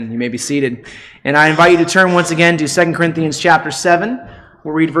You may be seated. And I invite you to turn once again to 2 Corinthians chapter 7.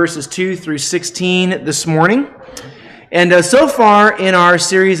 We'll read verses 2 through 16 this morning. And so far in our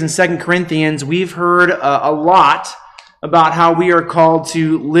series in 2 Corinthians, we've heard a lot about how we are called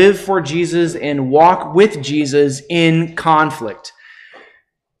to live for Jesus and walk with Jesus in conflict.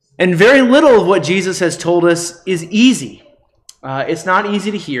 And very little of what Jesus has told us is easy. It's not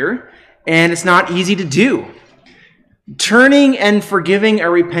easy to hear, and it's not easy to do. Turning and forgiving a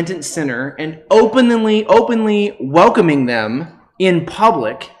repentant sinner and openly welcoming them in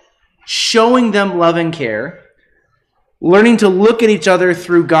public, showing them love and care, learning to look at each other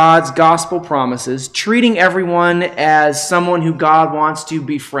through God's gospel promises, treating everyone as someone who God wants to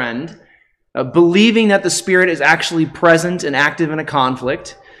befriend, believing that the Spirit is actually present and active in a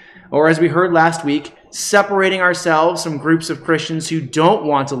conflict, or as we heard last week, separating ourselves from groups of Christians who don't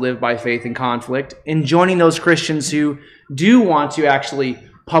want to live by faith in conflict, and joining those Christians who do want to actually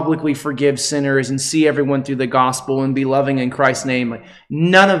publicly forgive sinners and see everyone through the gospel and be loving in Christ's name.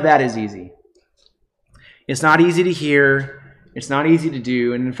 None of that is easy. It's not easy to hear. It's not easy to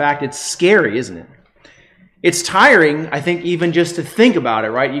do. And in fact, it's scary, isn't it? It's tiring, I think, even just to think about it,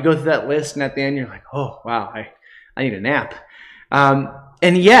 right? You go through that list and at the end you're like, oh, wow, I need a nap.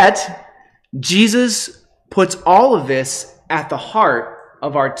 And yet, Jesus puts all of this at the heart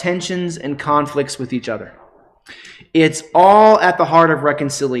of our tensions and conflicts with each other. It's all at the heart of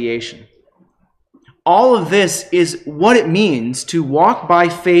reconciliation. All of this is what it means to walk by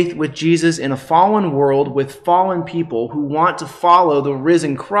faith with Jesus in a fallen world with fallen people who want to follow the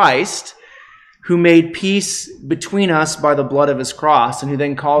risen Christ, who made peace between us by the blood of his cross, and who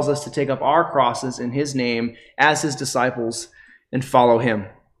then calls us to take up our crosses in his name as his disciples and follow him.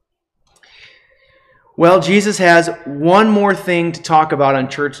 Well, Jesus has one more thing to talk about on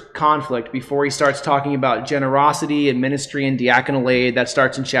church conflict before he starts talking about generosity and ministry and diaconal aid. That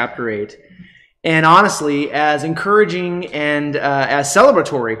starts in chapter 8. And honestly, as encouraging and as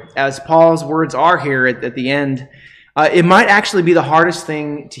celebratory as Paul's words are here at the end, it might actually be the hardest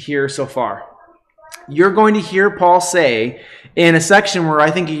thing to hear so far. You're going to hear Paul say in a section where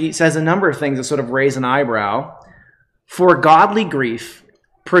I think he says a number of things that sort of raise an eyebrow. For godly grief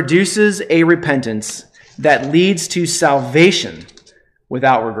produces a repentance that leads to salvation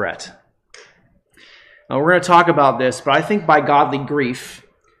without regret. Now, we're going to talk about this, but I think by godly grief,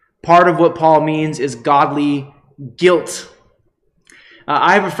 part of what Paul means is godly guilt.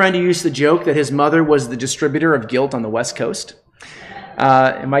 I have a friend who used to joke that his mother was the distributor of guilt on the West Coast.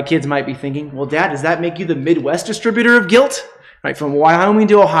 And my kids might be thinking, well, Dad, does that make you the Midwest distributor of guilt? Right, from Wyoming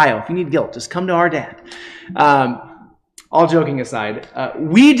to Ohio. If you need guilt, just come to our dad. All joking aside,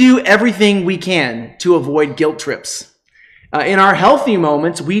 we do everything we can to avoid guilt trips. In our healthy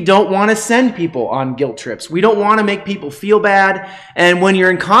moments, we don't want to send people on guilt trips. We don't want to make people feel bad. And when you're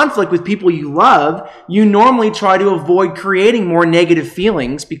in conflict with people you love, you normally try to avoid creating more negative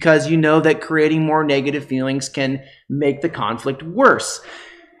feelings because you know that creating more negative feelings can make the conflict worse.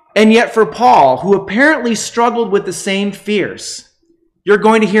 And yet for Paul, who apparently struggled with the same fears, you're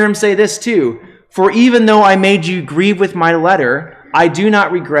going to hear him say this too. For even though I made you grieve with my letter, I do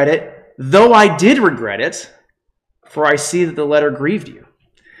not regret it, though I did regret it, for I see that the letter grieved you.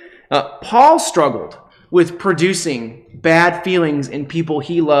 Paul struggled with producing bad feelings in people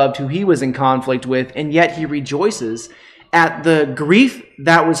he loved, who he was in conflict with, and yet he rejoices at the grief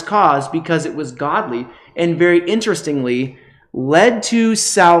that was caused because it was godly, and very interestingly, led to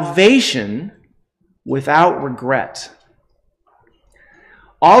salvation without regret.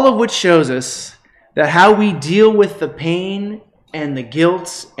 All of which shows us that how we deal with the pain and the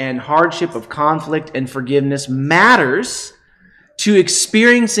guilt and hardship of conflict and forgiveness matters to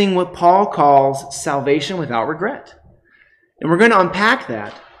experiencing what Paul calls salvation without regret. And we're going to unpack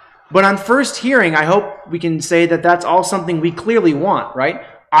that. But on first hearing, I hope we can say that that's all something we clearly want, right?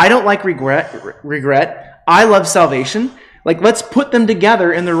 I don't like regret. I love salvation. Let's put them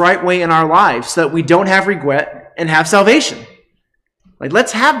together in the right way in our lives so that we don't have regret and have salvation.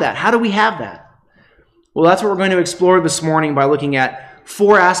 Let's have that. How do we have that? Well, that's what we're going to explore this morning by looking at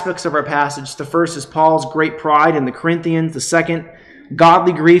four aspects of our passage. The first is Paul's great pride in the Corinthians. The second,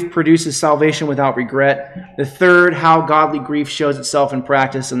 godly grief produces salvation without regret. The third, how godly grief shows itself in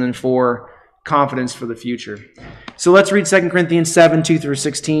practice. And then four, confidence for the future. So let's read 2 Corinthians 7, 2 through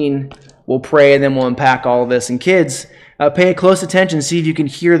 16. We'll pray and then we'll unpack all of this. And kids, pay close attention. See if you can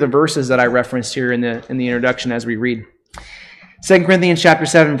hear the verses that I referenced here in the introduction as we read. 2 Corinthians chapter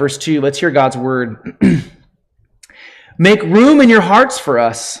 7, verse 2. Let's hear God's word. Make room in your hearts for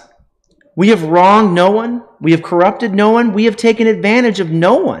us. We have wronged no one. We have corrupted no one. We have taken advantage of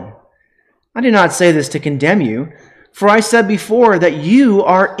no one. I do not say this to condemn you, For I said before that you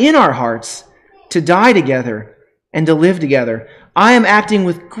are in our hearts, to die together and to live together. I am acting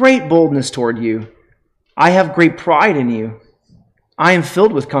with great boldness toward you. I have great pride in you. I am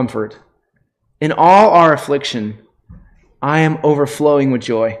filled with comfort. In all our affliction, I am overflowing with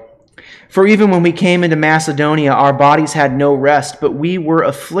joy. For even when we came into Macedonia, our bodies had no rest, but we were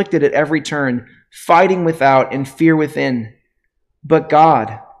afflicted at every turn, fighting without and fear within. But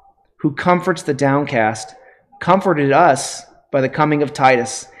God, who comforts the downcast, comforted us by the coming of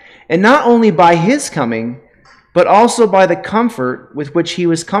Titus, and not only by his coming, but also by the comfort with which he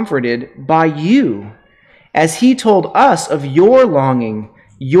was comforted by you, as he told us of your longing,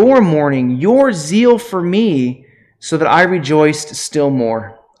 your mourning, your zeal for me, so that I rejoiced still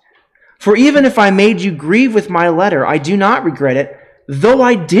more. For even if I made you grieve with my letter, I do not regret it, though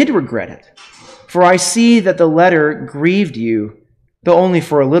I did regret it. For I see that the letter grieved you, though only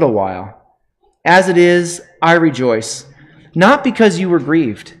for a little while. As it is, I rejoice, not because you were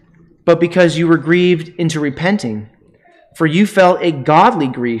grieved, but because you were grieved into repenting. For you felt a godly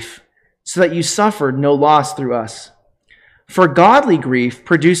grief, so that you suffered no loss through us. For godly grief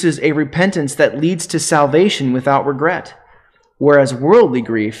produces a repentance that leads to salvation without regret, whereas worldly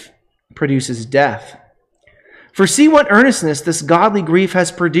grief produces death. For see what earnestness this godly grief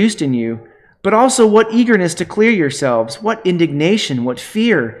has produced in you, but also what eagerness to clear yourselves, what indignation, what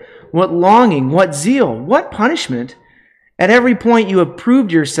fear, what longing, what zeal, what punishment. At every point you have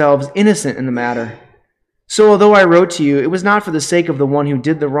proved yourselves innocent in the matter. So although I wrote to you, it was not for the sake of the one who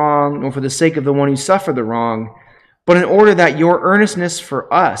did the wrong, nor for the sake of the one who suffered the wrong, but in order that your earnestness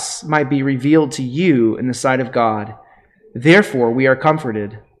for us might be revealed to you in the sight of God. Therefore we are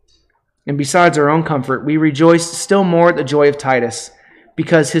comforted. And besides our own comfort, we rejoice still more at the joy of Titus,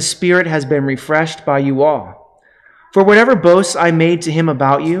 because his spirit has been refreshed by you all. For whatever boasts I made to him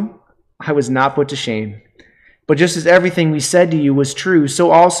about you, I was not put to shame. But just as everything we said to you was true,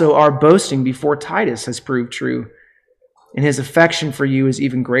 so also our boasting before Titus has proved true. And his affection for you is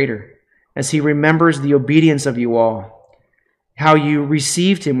even greater, as he remembers the obedience of you all, how you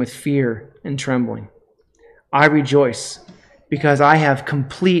received him with fear and trembling. I rejoice, because I have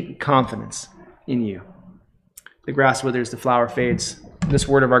complete confidence in you. The grass withers, the flower fades. This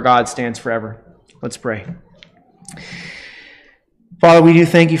word of our God stands forever. Let's pray. Father, we do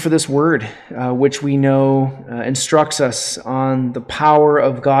thank you for this word, which we know instructs us on the power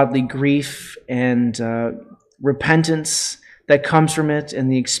of godly grief and repentance that comes from it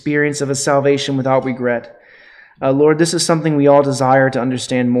and the experience of a salvation without regret. Lord, this is something we all desire to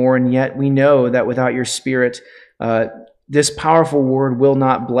understand more, and yet we know that without your Spirit, this powerful word will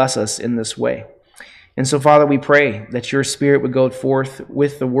not bless us in this way. And so, Father, we pray that your Spirit would go forth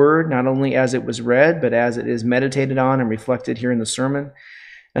with the word, not only as it was read, but as it is meditated on and reflected here in the sermon,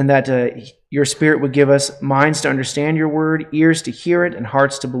 and that your Spirit would give us minds to understand your word, ears to hear it, and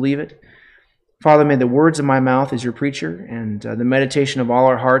hearts to believe it. Father, may the words of my mouth as your preacher and the meditation of all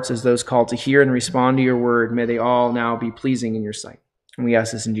our hearts as those called to hear and respond to your word, may they all now be pleasing in your sight. And we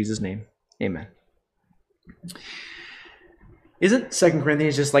ask this in Jesus' name. Amen. Isn't 2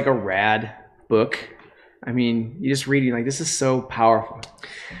 Corinthians just like a rad book? I mean, you just read it like, this is so powerful.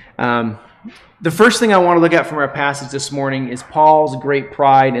 The first thing I want to look at from our passage this morning is Paul's great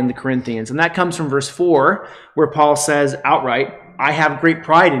pride in the Corinthians. And that comes from verse 4, where Paul says outright, I have great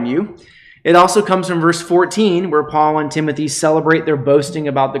pride in you. It also comes from verse 14, where Paul and Timothy celebrate their boasting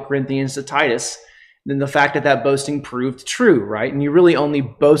about the Corinthians to Titus, and the fact that that boasting proved true, right? And you really only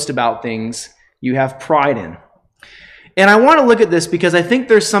boast about things you have pride in. And I want to look at this because I think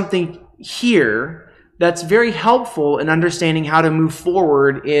there's something here that's very helpful in understanding how to move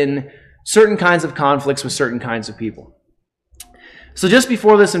forward in certain kinds of conflicts with certain kinds of people. So just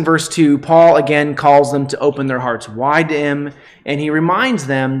before this in verse 2, Paul again calls them to open their hearts wide to him, and he reminds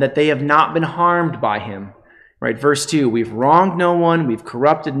them that they have not been harmed by him. Right, verse 2, we've wronged no one, we've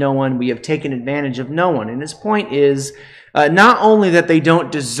corrupted no one, we have taken advantage of no one. And his point is not only that they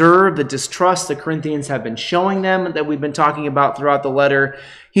don't deserve the distrust the Corinthians have been showing them, that we've been talking about throughout the letter,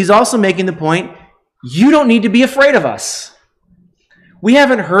 he's also making the point, you don't need to be afraid of us. We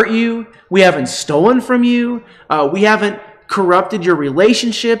haven't hurt you. We haven't stolen from you. We haven't corrupted your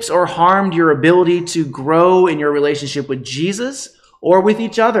relationships or harmed your ability to grow in your relationship with Jesus or with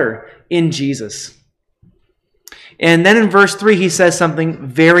each other in Jesus. And then in verse 3, he says something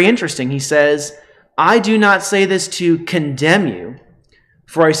very interesting. He says, I do not say this to condemn you,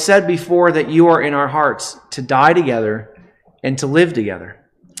 for I said before that you are in our hearts to die together and to live together.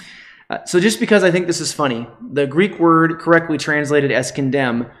 So just because I think this is funny, the Greek word correctly translated as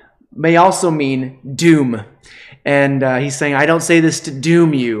condemn may also mean doom. And he's saying, I don't say this to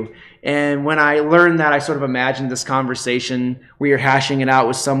doom you. And when I learned that, I sort of imagined this conversation where you're hashing it out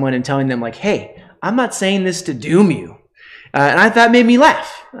with someone and telling them like, hey, I'm not saying this to doom you. And that made me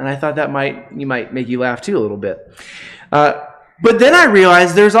laugh. And I thought that might make you laugh too a little bit. But then I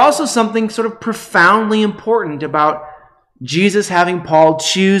realized there's also something sort of profoundly important about Jesus having Paul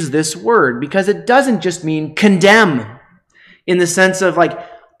choose this word, because it doesn't just mean condemn in the sense of like,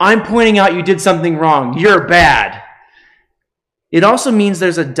 I'm pointing out you did something wrong, you're bad. It also means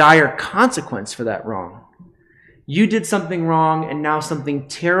there's a dire consequence for that wrong. You did something wrong, and now something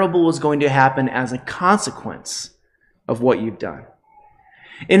terrible is going to happen as a consequence of what you've done.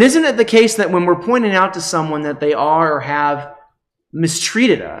 And isn't it the case that when we're pointing out to someone that they are or have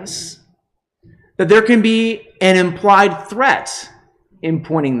mistreated us, that there can be an implied threat in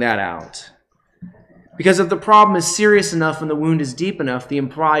pointing that out? Because if the problem is serious enough and the wound is deep enough, the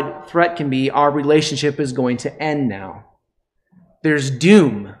implied threat can be our relationship is going to end now. There's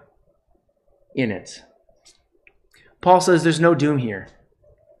doom in it. Paul says there's no doom here.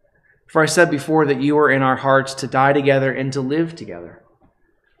 For I said before that you are in our hearts to die together and to live together.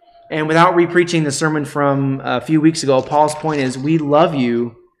 And without re-preaching the sermon from a few weeks ago, Paul's point is we love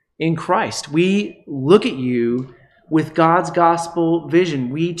you in Christ. We look at you with God's gospel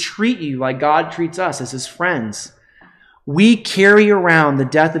vision. We treat you like God treats us as his friends. We carry around the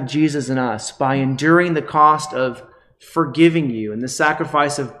death of Jesus in us by enduring the cost of forgiving you and the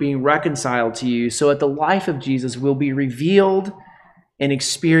sacrifice of being reconciled to you, so that the life of Jesus will be revealed and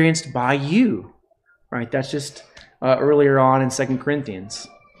experienced by you. Right? That's just earlier on in 2 Corinthians.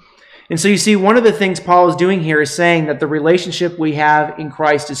 And so you see, one of the things Paul is doing here is saying that the relationship we have in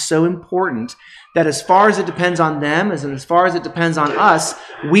Christ is so important that as far as it depends on them, as far as it depends on us,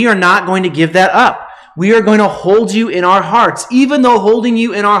 we are not going to give that up. We are going to hold you in our hearts, even though holding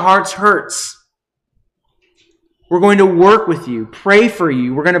you in our hearts hurts. We're going to work with you, pray for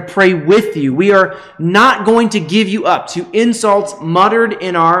you. We're going to pray with you. We are not going to give you up to insults muttered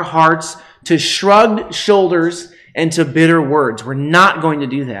in our hearts, to shrugged shoulders, and to bitter words. We're not going to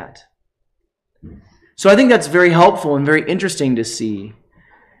do that. So I think that's very helpful and very interesting to see.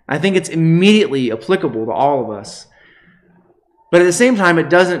 I think it's immediately applicable to all of us. But at the same time, it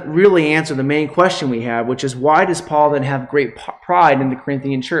doesn't really answer the main question we have, which is why does Paul then have great pride in the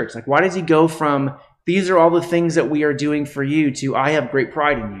Corinthian church? Like, why does he go from these are all the things that we are doing for you to I have great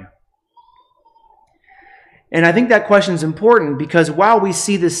pride in you? And I think that question is important because while we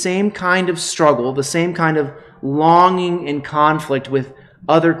see the same kind of struggle, the same kind of longing and conflict with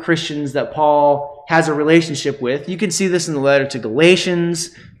other Christians that Paul has a relationship with, you can see this in the letter to Galatians,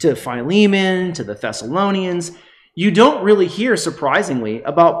 to Philemon, to the Thessalonians. You don't really hear, surprisingly,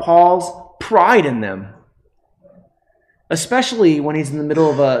 about Paul's pride in them. Especially when he's in the middle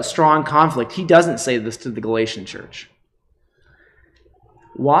of a strong conflict. He doesn't say this to the Galatian church.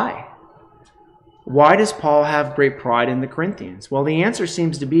 Why? Why does Paul have great pride in the Corinthians? Well, the answer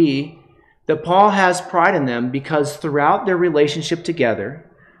seems to be that Paul has pride in them because throughout their relationship together,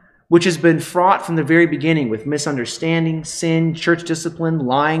 which has been fraught from the very beginning with misunderstanding, sin, church discipline,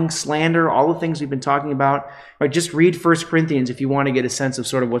 lying, slander, all the things we've been talking about. Right, just read 1 Corinthians if you want to get a sense of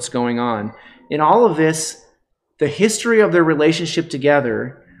sort of what's going on. In all of this, the history of their relationship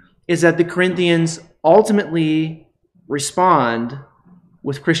together is that the Corinthians ultimately respond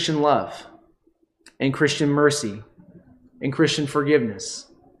with Christian love and Christian mercy and Christian forgiveness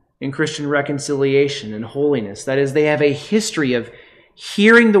and Christian reconciliation and holiness. That is, they have a history of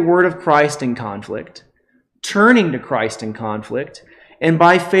hearing the word of Christ in conflict, turning to Christ in conflict, and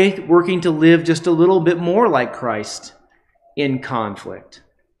by faith working to live just a little bit more like Christ in conflict.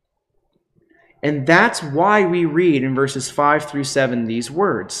 And that's why we read in verses 5 through 7 these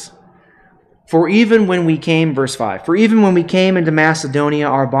words. For even when we came, verse 5, for even when we came into Macedonia,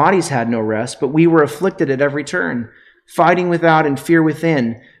 our bodies had no rest, but we were afflicted at every turn, fighting without and fear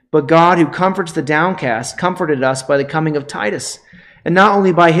within. But God, who comforts the downcast, comforted us by the coming of Titus. And not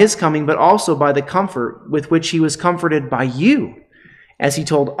only by his coming, but also by the comfort with which he was comforted by you, as he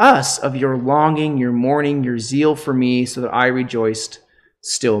told us of your longing, your mourning, your zeal for me, so that I rejoiced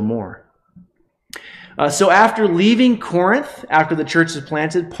still more. So after leaving Corinth, after the church was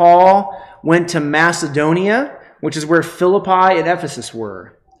planted, Paul went to Macedonia, which is where Philippi and Ephesus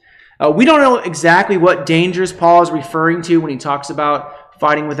were. We don't know exactly what dangers Paul is referring to when he talks about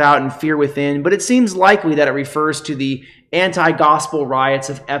fighting without and fear within, but it seems likely that it refers to the anti-gospel riots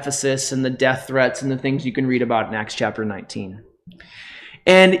of Ephesus and the death threats and the things you can read about in Acts chapter 19.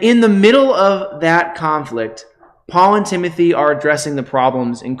 And in the middle of that conflict, Paul and Timothy are addressing the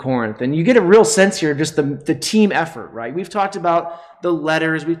problems in Corinth. And you get a real sense here of just the team effort, right? We've talked about the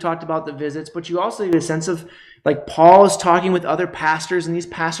letters, we've talked about the visits, but you also get a sense of Like Paul is talking with other pastors, and these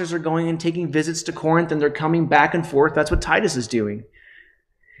pastors are going and taking visits to Corinth, and they're coming back and forth. That's what Titus is doing.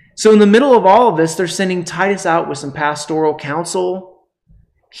 So in the middle of all of this, they're sending Titus out with some pastoral counsel.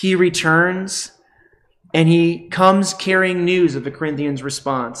 He returns, and he comes carrying news of the Corinthians'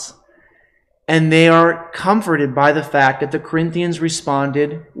 response. And they are comforted by the fact that the Corinthians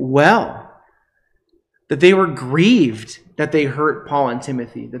responded well, that they were grieved that they hurt Paul and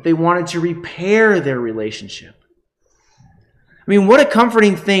Timothy, that they wanted to repair their relationship. I mean, what a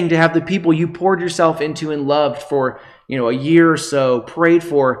comforting thing to have the people you poured yourself into and loved for, a year or so, prayed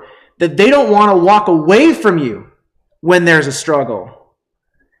for, that they don't want to walk away from you when there's a struggle.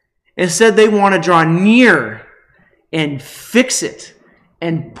 Instead, they want to draw near and fix it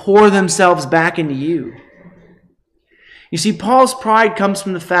and pour themselves back into you. You see, Paul's pride comes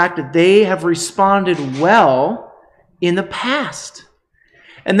from the fact that they have responded well in the past.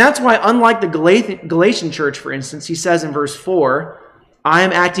 And that's why, unlike the Galatian church, for instance, he says in verse 4, I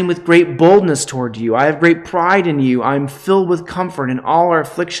am acting with great boldness toward you. I have great pride in you. I am filled with comfort in all our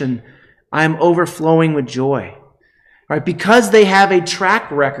affliction. I am overflowing with joy. Right? Because they have a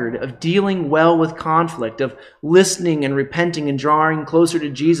track record of dealing well with conflict, of listening and repenting and drawing closer to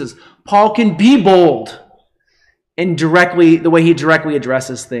Jesus, Paul can be bold in the way he directly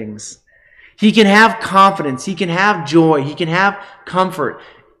addresses things. He can have confidence. He can have joy. He can have comfort.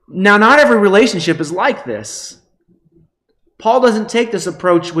 Now, not every relationship is like this. Paul doesn't take this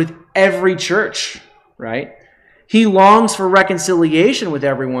approach with every church, right? He longs for reconciliation with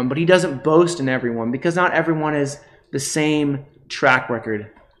everyone, but he doesn't boast in everyone because not everyone has the same track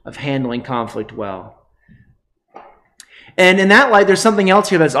record of handling conflict well. And in that light, there's something else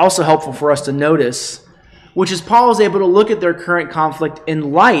here that's also helpful for us to notice, which is Paul is able to look at their current conflict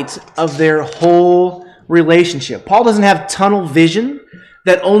in light of their whole relationship. Paul doesn't have tunnel vision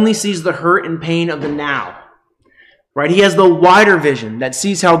that only sees the hurt and pain of the now. Right? He has the wider vision that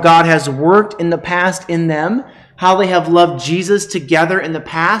sees how God has worked in the past in them, how they have loved Jesus together in the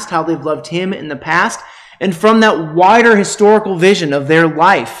past, how they've loved him in the past. And from that wider historical vision of their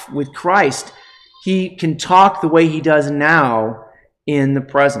life with Christ, he can talk the way he does now in the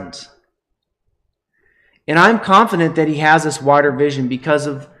present. And I'm confident that he has this wider vision because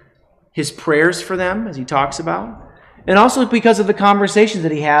of his prayers for them, as he talks about, and also because of the conversations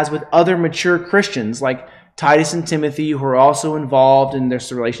that he has with other mature Christians like Titus and Timothy, who are also involved in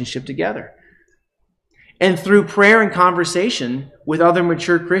this relationship together. And through prayer and conversation with other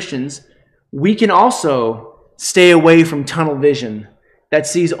mature Christians, we can also stay away from tunnel vision that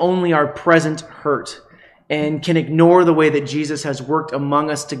sees only our present hurt and can ignore the way that Jesus has worked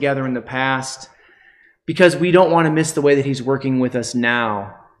among us together in the past, because we don't want to miss the way that he's working with us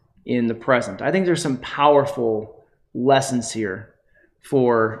now in the present. I think there's some powerful lessons here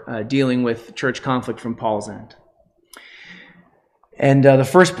for dealing with church conflict from Paul's end. And the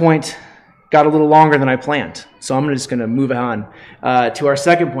first point got a little longer than I planned, so I'm just going to move on to our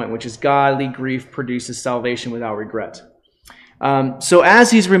second point, which is godly grief produces salvation without regret. So as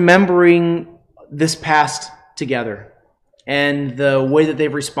he's remembering this past together, and the way that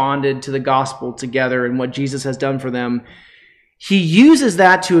they've responded to the gospel together and what Jesus has done for them, he uses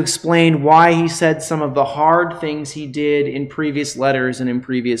that to explain why he said some of the hard things he did in previous letters and in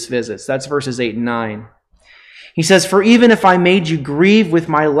previous visits. That's verses 8 and 9. He says, For even if I made you grieve with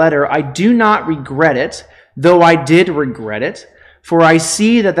my letter, I do not regret it, though I did regret it. For I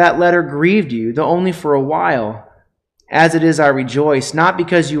see that letter grieved you, though only for a while. As it is, I rejoice, not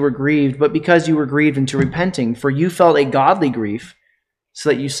because you were grieved, but because you were grieved into repenting. For you felt a godly grief, so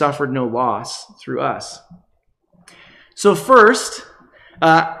that you suffered no loss through us. So first,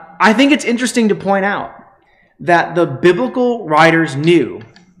 I think it's interesting to point out that the biblical writers knew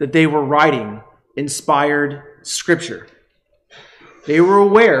that they were writing inspired scripture. They were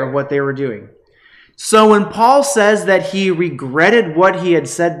aware of what they were doing. So when Paul says that he regretted what he had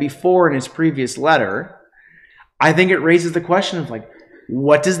said before in his previous letter, I think it raises the question of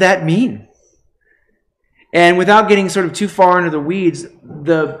what does that mean? And without getting sort of too far into the weeds,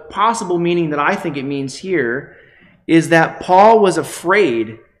 the possible meaning that I think it means here is that Paul was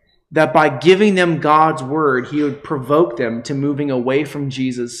afraid that by giving them God's word, he would provoke them to moving away from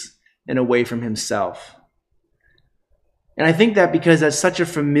Jesus and away from himself. And I think that because that's such a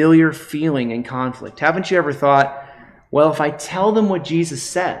familiar feeling in conflict. Haven't you ever thought, well, if I tell them what Jesus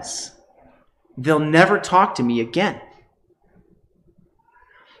says, they'll never talk to me again?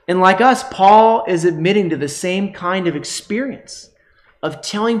 And like us, Paul is admitting to the same kind of experience of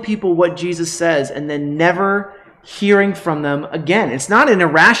telling people what Jesus says and then never hearing from them again. It's not an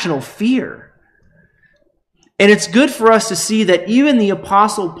irrational fear. And it's good for us to see that even the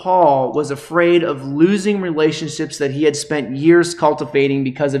Apostle Paul was afraid of losing relationships that he had spent years cultivating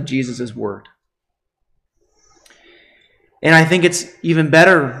because of Jesus' word. And I think it's even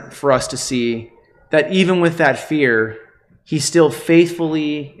better for us to see that even with that fear, he still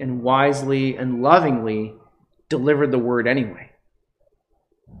faithfully and wisely and lovingly delivered the word anyway.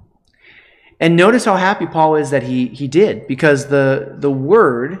 And notice how happy Paul is that he did, because the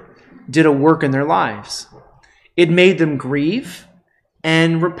word did a work in their lives. It made them grieve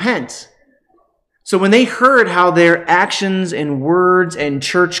and repent. So when they heard how their actions and words and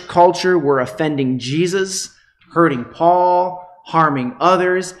church culture were offending Jesus, hurting Paul, harming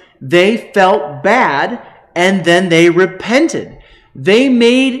others, they felt bad, and then they repented. They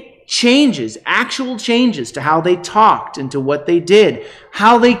made changes, actual changes to how they talked and to what they did,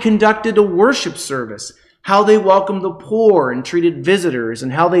 how they conducted a worship service, how they welcomed the poor and treated visitors,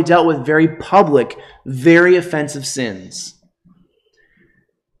 and how they dealt with very public, very offensive sins.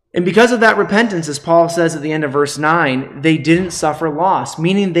 And because of that repentance, as Paul says at the end of verse 9, they didn't suffer loss,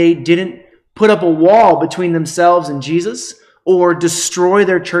 meaning they didn't put up a wall between themselves and Jesus, or destroy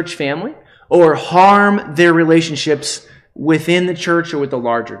their church family, or harm their relationships within the church or with the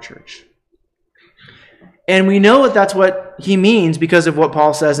larger church. And we know that that's what he means because of what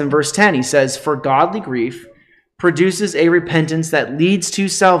Paul says in verse 10. He says, "For godly grief produces a repentance that leads to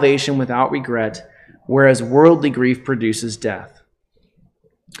salvation without regret, whereas worldly grief produces death."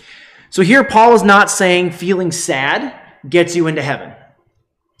 So here Paul is not saying feeling sad gets you into heaven.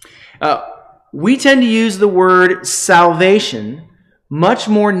 We tend to use the word salvation much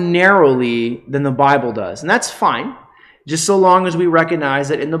more narrowly than the Bible does. And that's fine, just so long as we recognize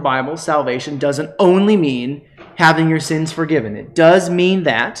that in the Bible, salvation doesn't only mean having your sins forgiven. It does mean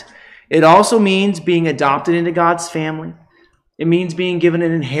that. It also means being adopted into God's family. It means being given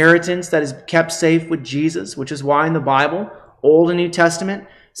an inheritance that is kept safe with Jesus, which is why in the Bible, Old and New Testament,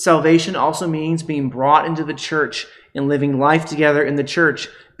 salvation also means being brought into the church and living life together in the church,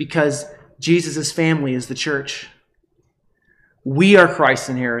 because Jesus' family is the church. We are Christ's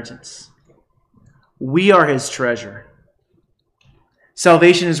inheritance. We are his treasure.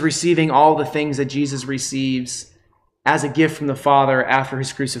 Salvation is receiving all the things that Jesus receives as a gift from the Father after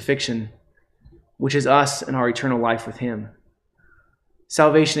his crucifixion, which is us and our eternal life with him.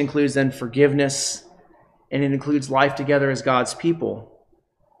 Salvation includes then forgiveness, and it includes life together as God's people,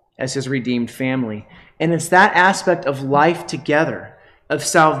 as his redeemed family. And it's that aspect of life together, of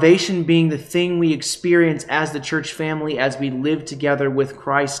salvation being the thing we experience as the church family as we live together with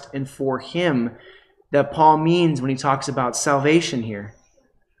Christ and for him, that Paul means when he talks about salvation here.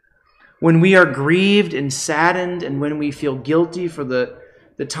 When we are grieved and saddened, and when we feel guilty for the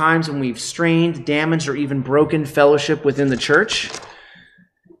times when we've strained, damaged, or even broken fellowship within the church,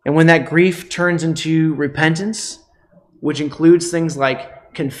 and when that grief turns into repentance, which includes things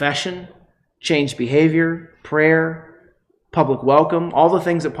like confession, changed behavior, prayer, public welcome, all the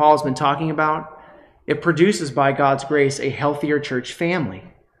things that Paul has been talking about, it produces, by God's grace, a healthier church family.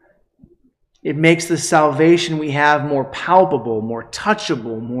 It makes the salvation we have more palpable, more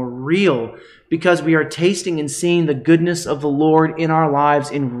touchable, more real, because we are tasting and seeing the goodness of the Lord in our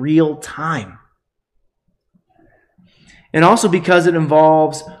lives in real time. And also because it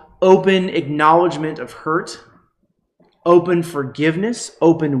involves open acknowledgement of hurt, open forgiveness,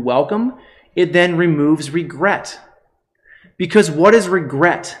 open welcome, it then removes regret. Because what is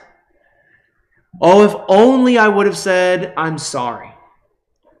regret? Oh, if only I would have said, "I'm sorry."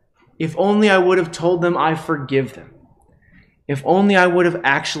 If only I would have told them I forgive them. If only I would have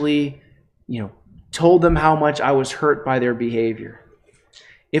actually, told them how much I was hurt by their behavior.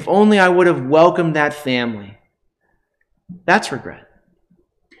 If only I would have welcomed that family. That's regret.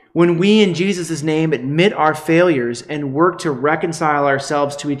 When we in Jesus' name admit our failures and work to reconcile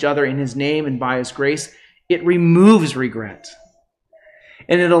ourselves to each other in his name and by his grace, it removes regret.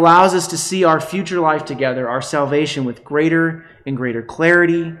 And it allows us to see our future life together, our salvation, with greater and greater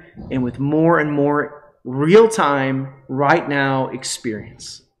clarity and with more and more real-time, right now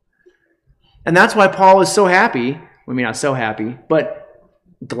experience. And that's why Paul is so happy, not so happy, but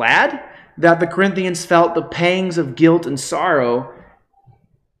glad that the Corinthians felt the pangs of guilt and sorrow,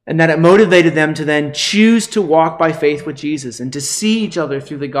 and that it motivated them to then choose to walk by faith with Jesus and to see each other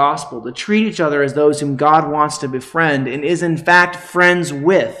through the gospel, to treat each other as those whom God wants to befriend and is in fact friends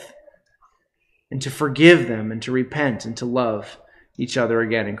with, and to forgive them and to repent and to love each other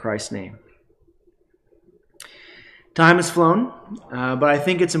again in Christ's name. Time has flown, but I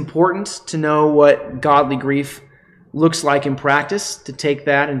think it's important to know what godly grief looks like in practice, to take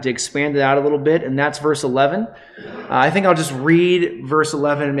that and to expand it out a little bit, and that's verse 11. I think I'll just read verse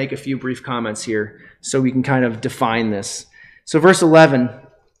 11 and make a few brief comments here so we can kind of define this. So verse 11,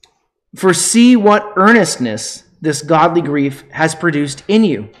 "For see what earnestness this godly grief has produced in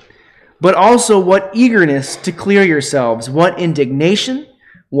you, but also what eagerness to clear yourselves, what indignation,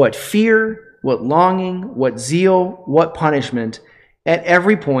 what fear, what longing, what zeal, what punishment. At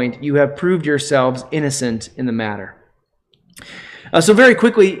every point you have proved yourselves innocent in the matter." So very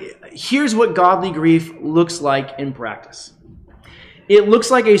quickly, here's what godly grief looks like in practice. It looks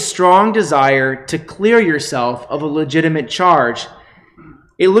like a strong desire to clear yourself of a legitimate charge.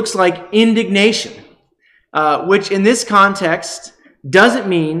 It looks like indignation, which in this context doesn't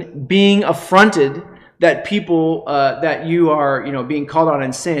mean being affronted that people, that you are, being called out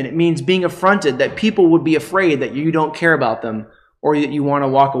in sin. It means being affronted that people would be afraid that you don't care about them or that you want to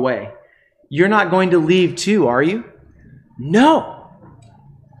walk away. You're not going to leave too, are you? No.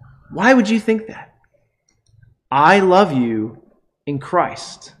 Why would you think that? I love you in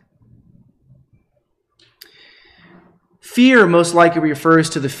Christ. Fear most likely refers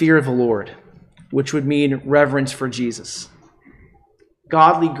to the fear of the Lord, which would mean reverence for Jesus.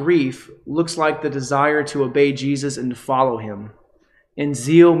 Godly grief looks like the desire to obey Jesus and to follow him. And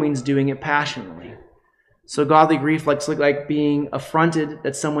zeal means doing it passionately. So godly grief looks like being affronted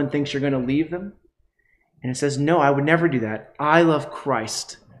that someone thinks you're going to leave them. And it says, no, I would never do that. I love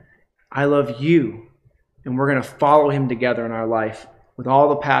Christ. I love you. And we're going to follow him together in our life with all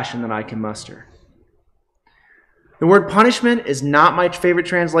the passion that I can muster. The word punishment is not my favorite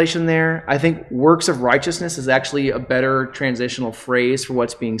translation there. I think works of righteousness is actually a better transitional phrase for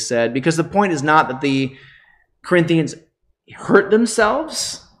what's being said, because the point is not that the Corinthians hurt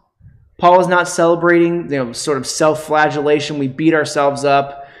themselves. Paul is not celebrating, sort of self-flagellation. We beat ourselves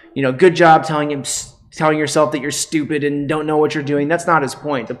up. Good job telling yourself that you're stupid and don't know what you're doing. That's not his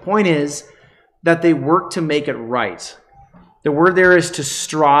point. The point is that they work to make it right. The word there is to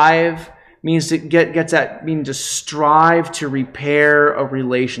strive. Means to strive to repair a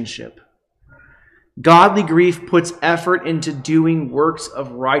relationship. Godly grief puts effort into doing works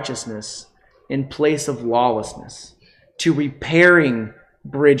of righteousness in place of lawlessness, to repairing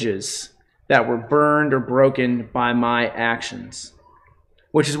bridges that were burned or broken by my actions.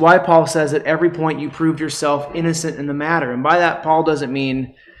 Which is why Paul says at every point you proved yourself innocent in the matter. And by that, Paul doesn't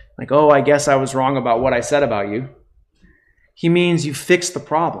mean like, oh, I guess I was wrong about what I said about you. He means you fixed the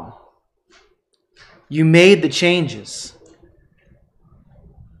problem. You made the changes.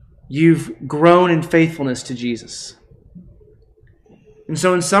 You've grown in faithfulness to Jesus. And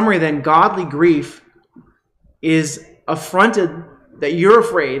so in summary then, godly grief is affronted that you're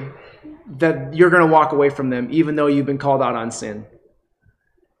afraid that you're going to walk away from them even though you've been called out on sin.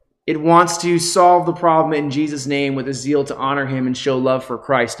 It wants to solve the problem in Jesus' name with a zeal to honor him and show love for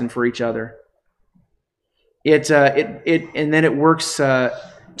Christ and for each other. And then it works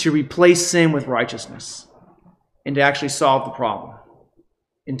to replace sin with righteousness and to actually solve the problem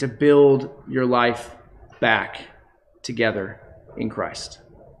and to build your life back together in Christ.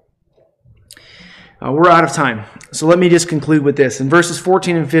 We're out of time, so let me just conclude with this. In verses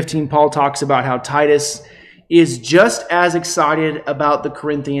 14 and 15, Paul talks about how Titus is just as excited about the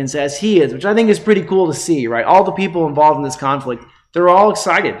Corinthians as he is, which I think is pretty cool to see, right? All the people involved in this conflict, they're all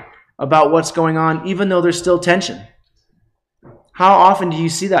excited about what's going on, even though there's still tension. How often do you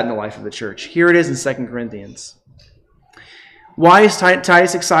see that in the life of the church? Here it is in 2 Corinthians. Why is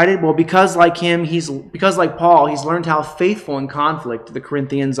Titus excited? Well, because like Paul, he's learned how faithful in conflict the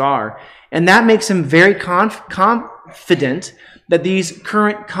Corinthians are. And that makes him very confident that these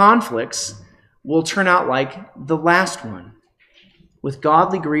current conflicts will turn out like the last one, with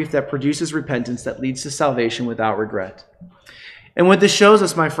godly grief that produces repentance that leads to salvation without regret. And what this shows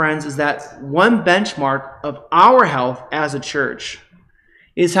us, my friends, is that one benchmark of our health as a church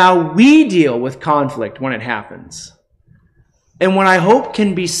is how we deal with conflict when it happens. And what I hope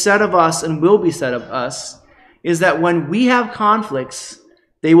can be said of us and will be said of us is that when we have conflicts,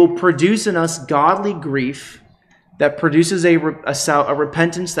 they will produce in us godly grief that produces a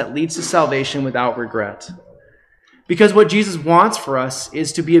repentance that leads to salvation without regret. Because what Jesus wants for us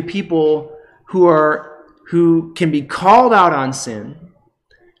is to be a people who can be called out on sin,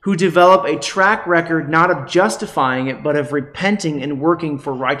 who develop a track record not of justifying it, but of repenting and working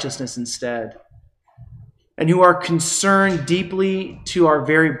for righteousness instead, and who are concerned deeply to our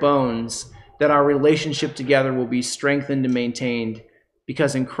very bones that our relationship together will be strengthened and maintained,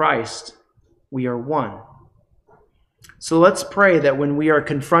 because in Christ we are one. So let's pray that when we are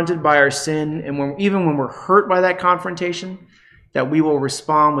confronted by our sin, and even when we're hurt by that confrontation, that we will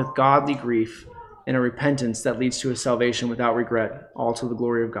respond with godly grief and a repentance that leads to a salvation without regret, all to the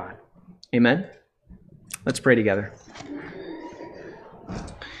glory of God. Amen? Let's pray together.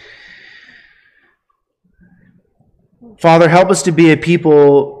 Father, help us to be a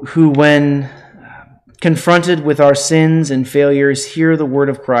people who, when confronted with our sins and failures, hear the word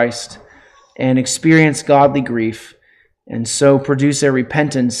of Christ and experience godly grief, and so produce a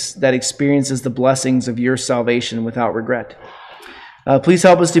repentance that experiences the blessings of your salvation without regret. Please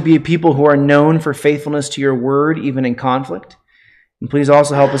help us to be a people who are known for faithfulness to your word, even in conflict. And please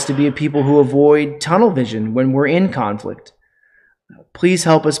also help us to be a people who avoid tunnel vision when we're in conflict. Please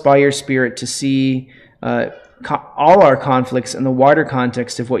help us by your Spirit to see all our conflicts in the wider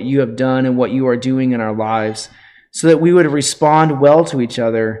context of what you have done and what you are doing in our lives, so that we would respond well to each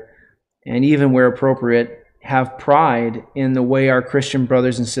other, and even where appropriate, have pride in the way our Christian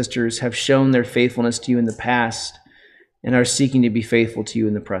brothers and sisters have shown their faithfulness to you in the past and are seeking to be faithful to you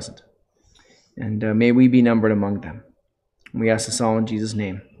in the present. And may we be numbered among them. We ask this all in Jesus'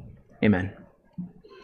 name. Amen.